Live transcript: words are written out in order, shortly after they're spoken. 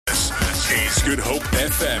is Good Hope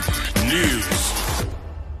FM News.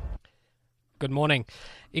 Good morning.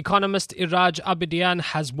 Economist Iraj Abedian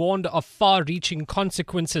has warned of far-reaching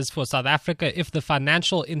consequences for South Africa if the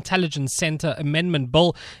Financial Intelligence Centre Amendment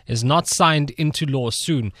Bill is not signed into law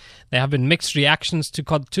soon. There have been mixed reactions to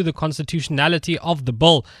the constitutionality of the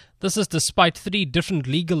bill. This is despite 3 different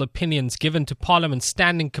legal opinions given to Parliament's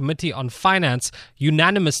Standing Committee on Finance,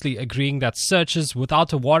 unanimously agreeing that searches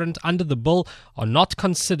without a warrant under the bill are not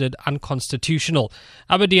considered unconstitutional.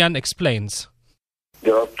 Abedian explains.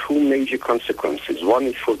 There are 2 major consequences. One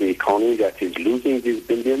is for the economy that is losing these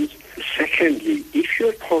billions. Secondly, if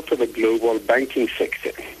you're part of a global banking sector,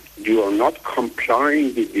 you are not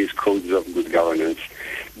complying with these codes of good governance,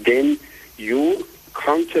 then your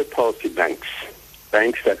counterparty banks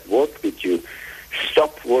that work with you,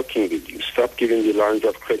 stop working with you, stop giving you lines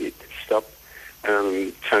of credit, stop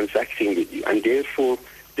transacting with you. And therefore,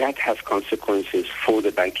 that has consequences for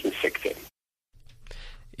the banking sector.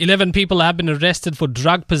 11 people have been arrested for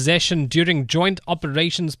drug possession during joint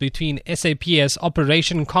operations between SAPS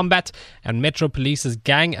Operation Combat and Metro Police's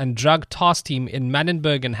Gang and Drug Task Team in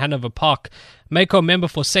Manenberg and Hanover Park. MACO member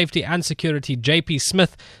for Safety and Security JP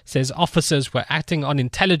Smith says officers were acting on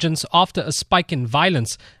intelligence after a spike in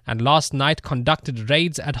violence and last night conducted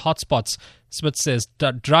raids at hotspots. Smith says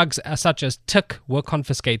that drugs such as TIC were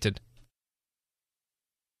confiscated.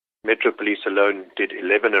 Metro Police alone did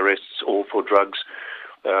 11 arrests, all for drugs,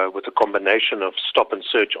 with a combination of stop and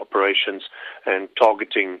search operations and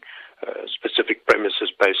targeting specific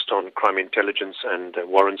premises based on crime intelligence and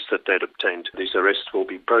warrants that they'd obtained. These arrests will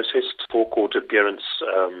be processed for court appearance.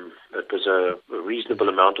 It was a reasonable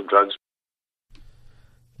amount of drugs.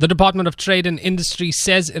 The Department of Trade and Industry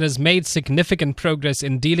says it has made significant progress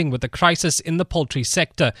in dealing with the crisis in the poultry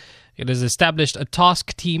sector. It has established a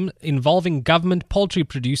task team involving government poultry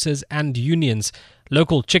producers and unions.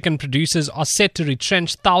 Local chicken producers are set to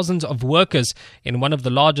retrench thousands of workers in one of the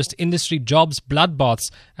largest industry jobs bloodbaths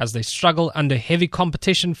as they struggle under heavy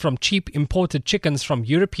competition from cheap imported chickens from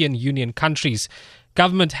European Union countries.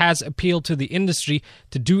 Government has appealed to the industry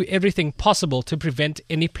to do everything possible to prevent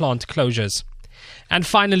any plant closures. And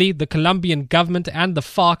finally, the Colombian government and the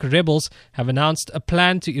FARC rebels have announced a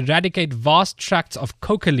plan to eradicate vast tracts of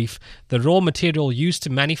coca leaf, the raw material used to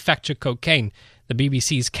manufacture cocaine. The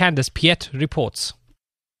BBC's Candace Piet reports.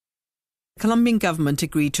 The Colombian government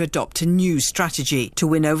agreed to adopt a new strategy to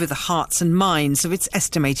win over the hearts and minds of its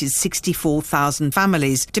estimated 64,000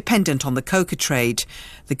 families dependent on the coca trade.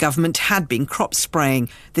 The government had been crop spraying.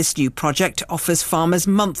 This new project offers farmers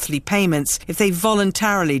monthly payments if they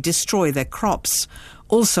voluntarily destroy their crops.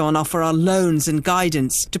 Also on offer are loans and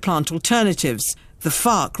guidance to plant alternatives. The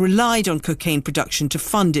FARC relied on cocaine production to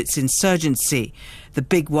fund its insurgency. The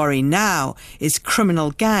big worry now is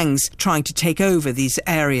criminal gangs trying to take over these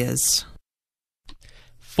areas.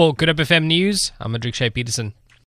 For Good Hope FM News, I'm Madrik Shea Peterson.